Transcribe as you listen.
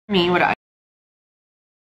Me, what I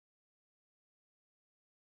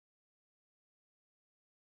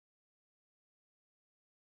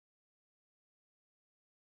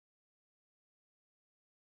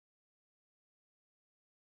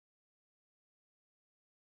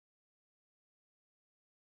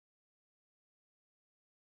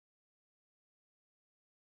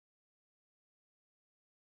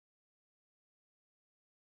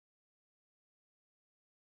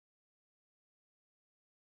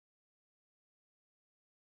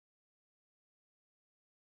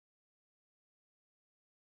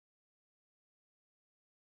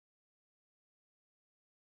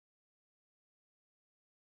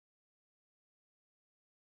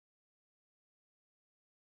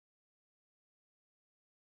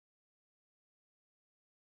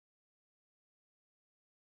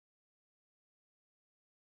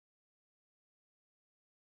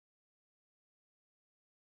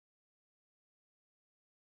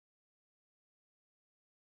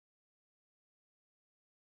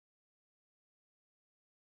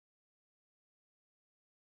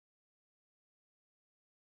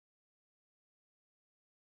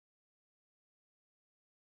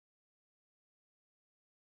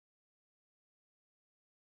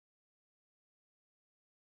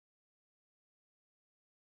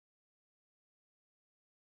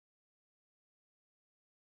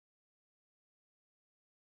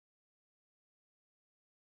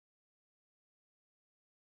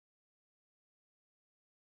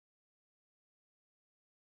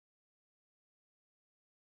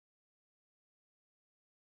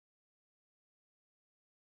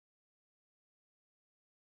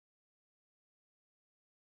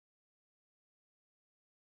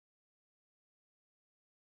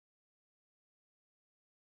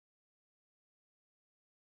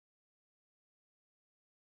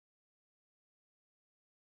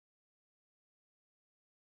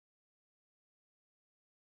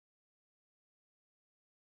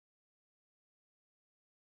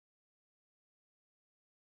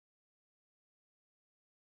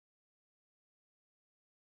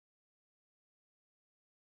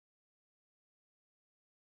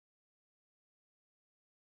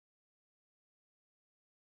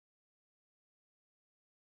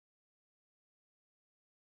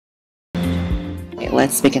Okay,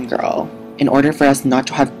 let's begin, girl. In order for us not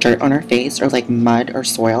to have dirt on our face or like mud or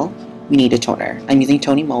soil, we need a toner. I'm using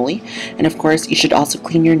Tony Moly, and of course you should also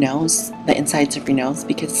clean your nose, the insides of your nose,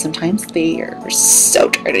 because sometimes they are so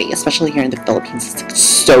dirty, especially here in the Philippines. It's like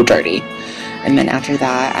so dirty. And then after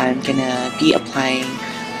that, I'm gonna be applying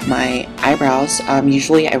my eyebrows.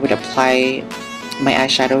 Usually I would apply my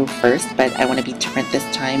eyeshadow first, but I want to be different this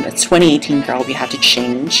time. It's 2018, girl. We have to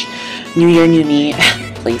change. New year, new me.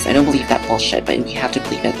 Please, I don't believe that bullshit, but we have to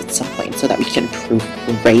believe it at some point so that we can prove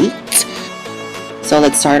great. So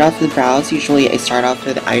let's start off with brows. Usually I start off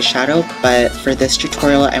with eyeshadow, but for this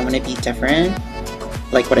tutorial I want to be different,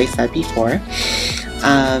 like what I said before.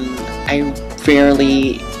 I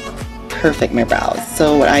rarely perfect my brows,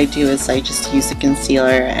 so what I do is I just use a concealer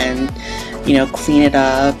and, you know, clean it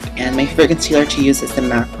up. And my favorite concealer to use is the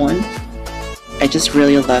MAC one. I just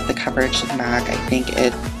really love the coverage of MAC. I think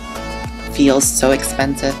it feels so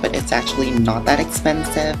expensive, but it's actually not that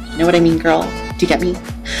expensive. You know what I mean, girl? Do you get me?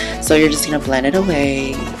 So you're just gonna blend it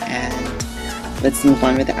away, and let's move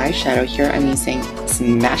on with the eyeshadow. Here I'm using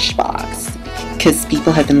Smashbox, because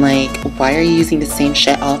people have been like, why are you using the same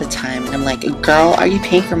shit all the time? And I'm like, girl, are you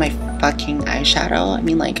paying for my fucking eyeshadow? I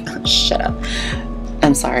mean, like, shut up.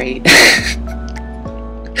 I'm sorry.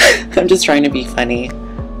 I'm just trying to be funny.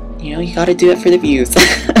 You know, you gotta do it for the views.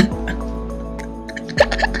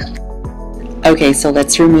 Okay, so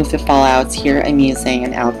let's remove the fallouts. Here I'm using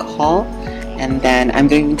an alcohol, and then I'm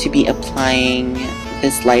going to be applying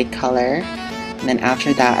this light color, and then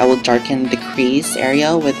after that I will darken the crease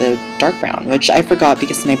area with a dark brown, which I forgot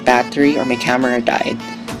because my battery or my camera died.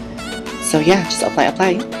 So yeah, just apply.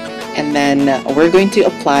 And then we're going to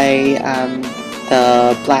apply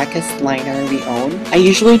the blackest liner we own. I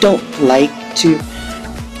usually don't like to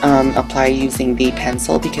apply using the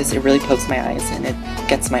pencil because it really pokes my eyes and it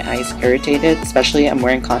gets my eyes irritated, especially I'm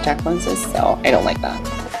wearing contact lenses, so I don't like that.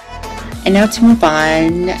 And now to move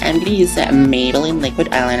on, I'm going to use a Maybelline liquid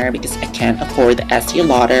eyeliner because I can't afford the Estee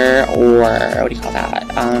Lauder, or what do you call that?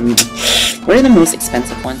 What are the most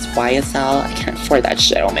expensive ones? YSL? I can't afford that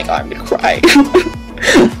shit. Oh my god, I'm gonna cry.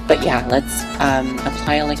 But yeah, let's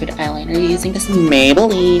apply a liquid eyeliner using this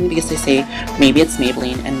Maybelline, because they say maybe it's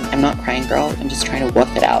Maybelline, and I'm not crying, girl. I'm just trying to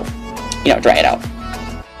woof it out. You know, dry it out.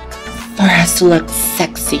 For us to look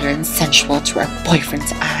sexier and sensual to our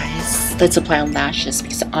boyfriend's eyes, let's apply on lashes,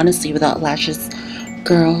 because honestly, without lashes,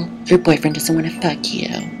 girl, your boyfriend doesn't want to fuck you.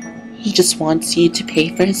 He just wants you to pay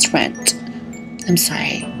for his rent. I'm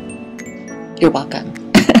sorry. You're welcome.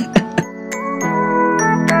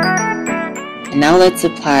 And now let's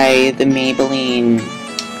apply the Maybelline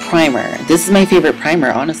primer. This is my favorite primer,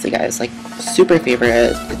 honestly, guys. Like, super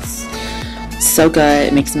favorite. It's so good.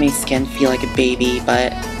 It makes my skin feel like a baby's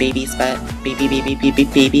butt. Baby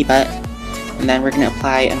butt. And then we're gonna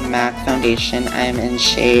apply a MAC foundation. I'm in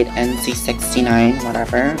shade NC69,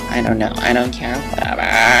 whatever. I don't know. I don't care. Whatever.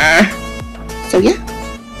 So yeah.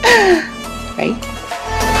 Right?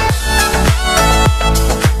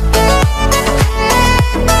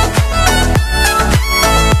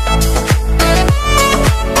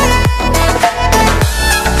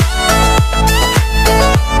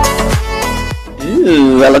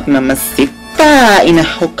 Ooh, I look mamacita in a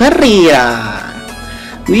carrera.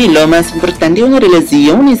 Uy, lo más importante de una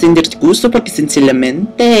relación es sentir gusto porque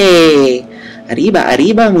sinceramente. Arriba,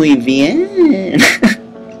 arriba, muy bien.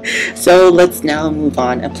 So let's now move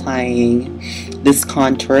on applying this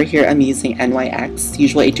contour. Here I'm using NYX.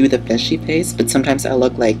 Usually I do the fishy face, but sometimes I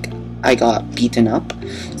look like I got beaten up.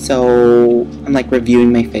 So I'm like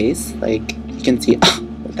reviewing my face. Like you can see, oh,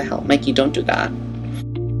 what the hell, Mikey, don't do that.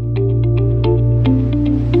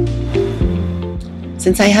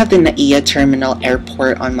 Since I have the NAIA Terminal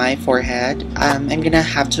Airport on my forehead, I'm gonna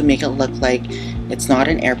have to make it look like it's not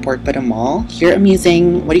an airport but a mall. Here I'm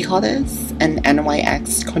using, what do you call this? An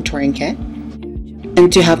NYX contouring kit.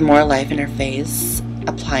 And to have more life in her face,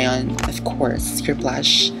 apply on, of course, your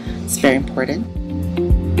blush. It's very important.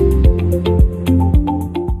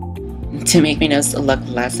 To make my nose look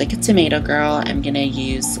less like a tomato girl, I'm gonna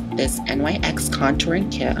use this NYX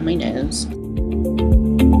contouring kit on my nose.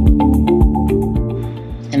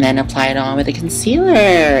 And then apply it on with a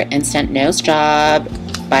concealer. Instant Nose Job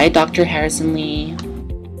by Dr. Harrison Lee.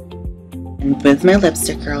 And with my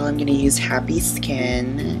lipstick, girl, I'm going to use Happy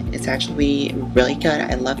Skin. It's actually really good.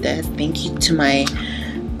 I love this. Thank you to my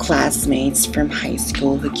classmates from high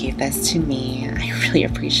school who gave this to me. I really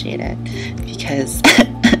appreciate it because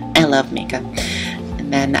I love makeup.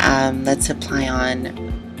 And then let's apply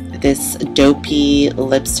on this dopey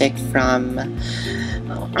lipstick from,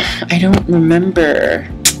 I don't remember.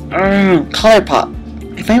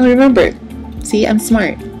 ColourPop. I finally remembered. See, I'm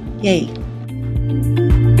smart. Yay.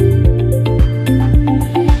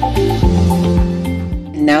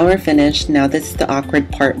 And now we're finished. Now this is the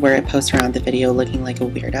awkward part where I post around the video looking like a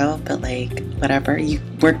weirdo, but like, whatever. You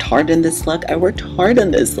worked hard on this look. I worked hard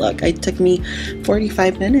on this look. It took me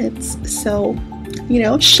 45 minutes. So, you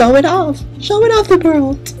know, show it off. Show it off the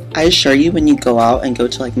world. I assure you, when you go out and go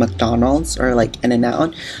to like McDonald's or like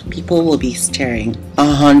In-N-Out, people will be staring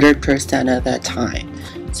 100% of the time.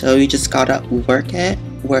 So you just gotta work it,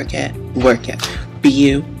 work it, work it. Be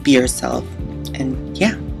you, be yourself, and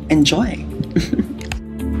yeah, enjoy.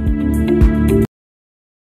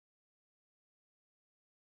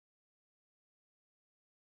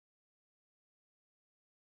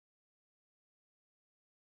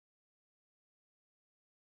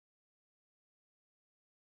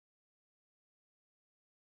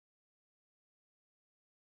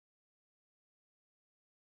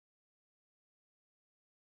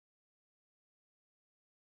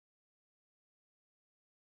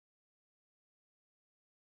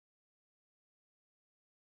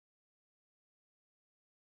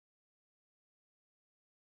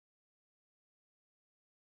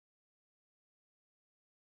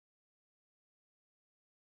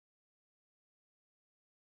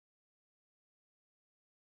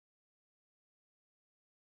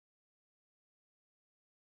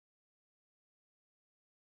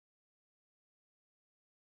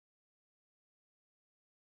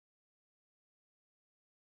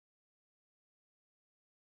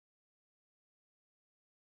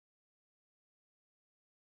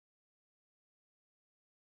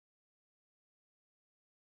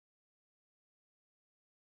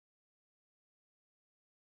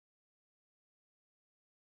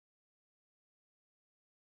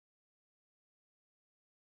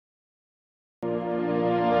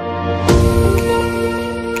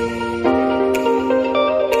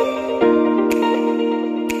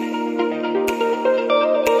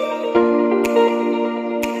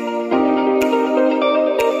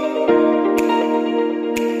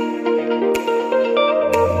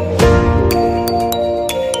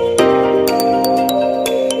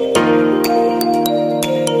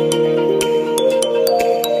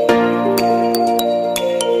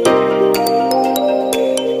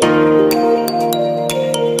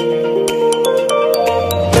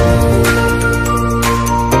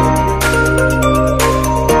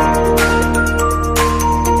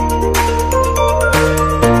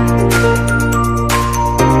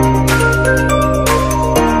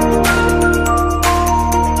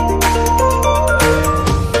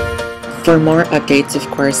 For more updates, of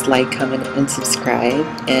course, like, comment, and subscribe.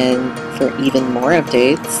 And for even more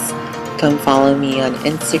updates, come follow me on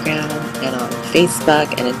Instagram and on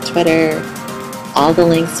Facebook and on Twitter. All the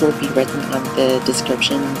links will be written on the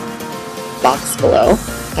description box below,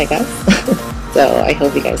 I guess. So I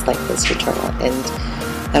hope you guys like this tutorial and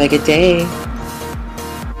have a good day.